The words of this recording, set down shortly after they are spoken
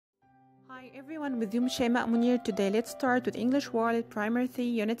Hi everyone, with you شيماء Mounier. Today let's start with English World Primary 3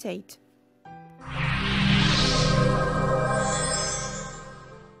 Unit 8.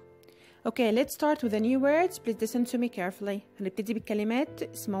 Okay, let's start with the new words. Please listen to me carefully. هنبتدي بالكلمات،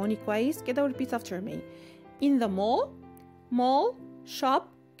 اسمعوني كويس كده و repeat after me. In the mall, shop,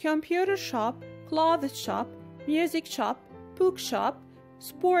 computer shop, clothes shop, music shop, book shop,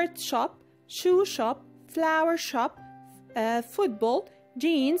 sports shop, shoe shop, flower shop, football,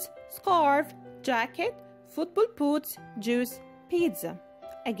 jeans, scarf, jacket, football boots, juice, pizza.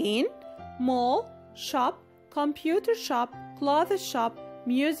 Again, mall, shop, computer shop, clothes shop,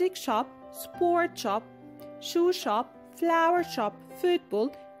 music shop, sport shop, shoe shop, flower shop, football,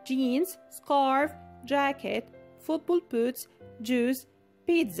 jeans, scarf, jacket, football boots, juice,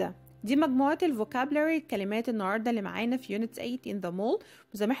 pizza. دي مجموعة الفوكابلري الكلمات النهاردة اللي معانا في يونت 8 in the mall.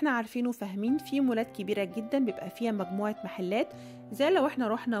 وزي ما احنا عارفين وفاهمين في مولات كبيرة جدا بيبقى فيها مجموعة محلات، زي لو احنا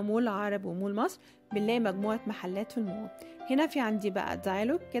رحنا مول عرب ومول مصر بنلاقي مجموعة محلات في المول. هنا في عندي بقى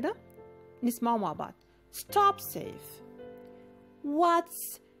دايلوج كده نسمعه مع بعض. Stop safe.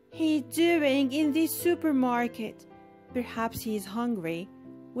 What's he doing in the supermarket? Perhaps he is hungry.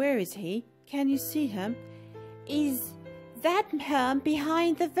 Where is he? Can you see him? Is that him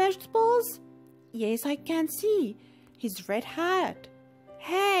behind the vegetables? Yes, I can see. His red hat.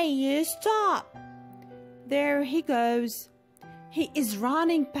 Hey, you stop! There he goes. He is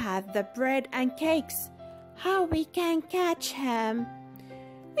running past the bread and cakes. How we can catch him?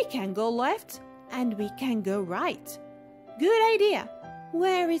 We can go left and we can go right. Good idea.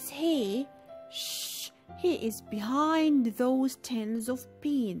 Where is he? Shh, he is behind those tins of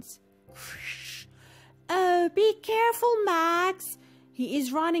beans. Oh, be careful, Max. He is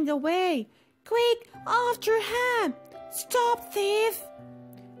running away. Quick, after him. Stop, thief.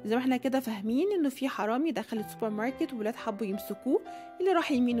 زي ما احنا كده فاهمين انه في حرامي دخل السوبر ماركت وولاد حبوا يمسكوه، اللي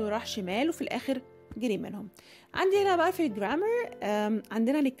راح يمين وراح شمال وفي الاخر جري منهم. عندي هنا بقى في الجرامر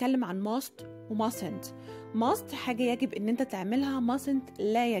عندنا نتكلم عن must و mustn't. must حاجة يجب ان انت تعملها، mustn't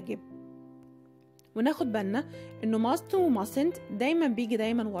لا يجب. وناخد بالنا انه must و mustn't دايما بيجي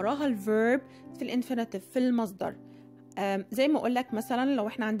دايما وراها الفيرب في الانفينيتيف في المصدر. زي ما اقول لك مثلا لو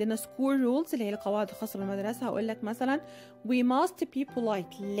احنا عندنا school rules اللي هي القواعد الخاصه بالمدرسه، هقول لك مثلا we must be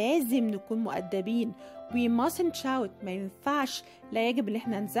polite، لازم نكون مؤدبين. we mustn't shout، ما ينفعش، لا يجب ان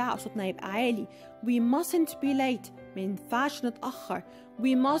احنا نزعق صوتنا يبقى عالي. we mustn't be late، ما ينفعش نتاخر.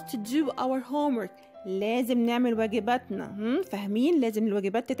 we must do our homework، لازم نعمل واجباتنا. فاهمين؟ لازم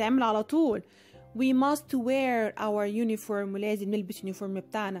الواجبات تتعمل على طول. we must wear our uniform، ولازم نلبس اليونيفورم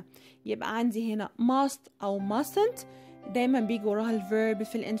بتاعنا. يبقى عندي هنا must أو mustn't دايما بيجي وراها الفيرب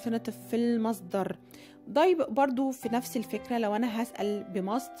في الانفينيتيف في المصدر. ده برضو في نفس الفكرة لو أنا هسأل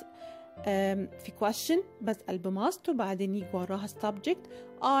بmust في question بسأل بmust وبعدين يجي وراها subject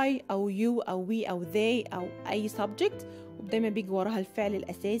I أو you أو we أو they أو أي subject، ودايما بيجي وراها الفعل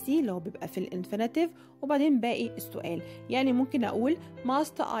الأساسي اللي هو بيبقى في الانفينيتيف وبعدين باقي السؤال. يعني ممكن أقول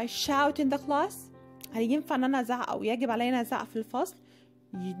must I shout in the class؟ هل ينفع أن أنا أزعق أو يجب علينا أزعق في الفصل؟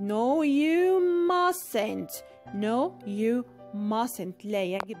 No you mustn't. No you mustn't، لا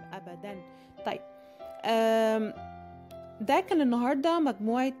يجب أبدا. طيب ده كان النهاردة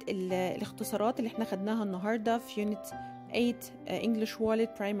مجموعة الاختصارات اللي احنا خدناها النهاردة في يونت 8 English World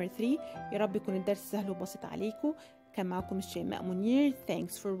Primary 3. يا رب يكون الدرس سهل وبسيط عليكم. كان معكم شيماء منير.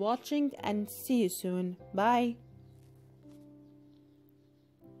 Thanks for watching and see you soon. Bye.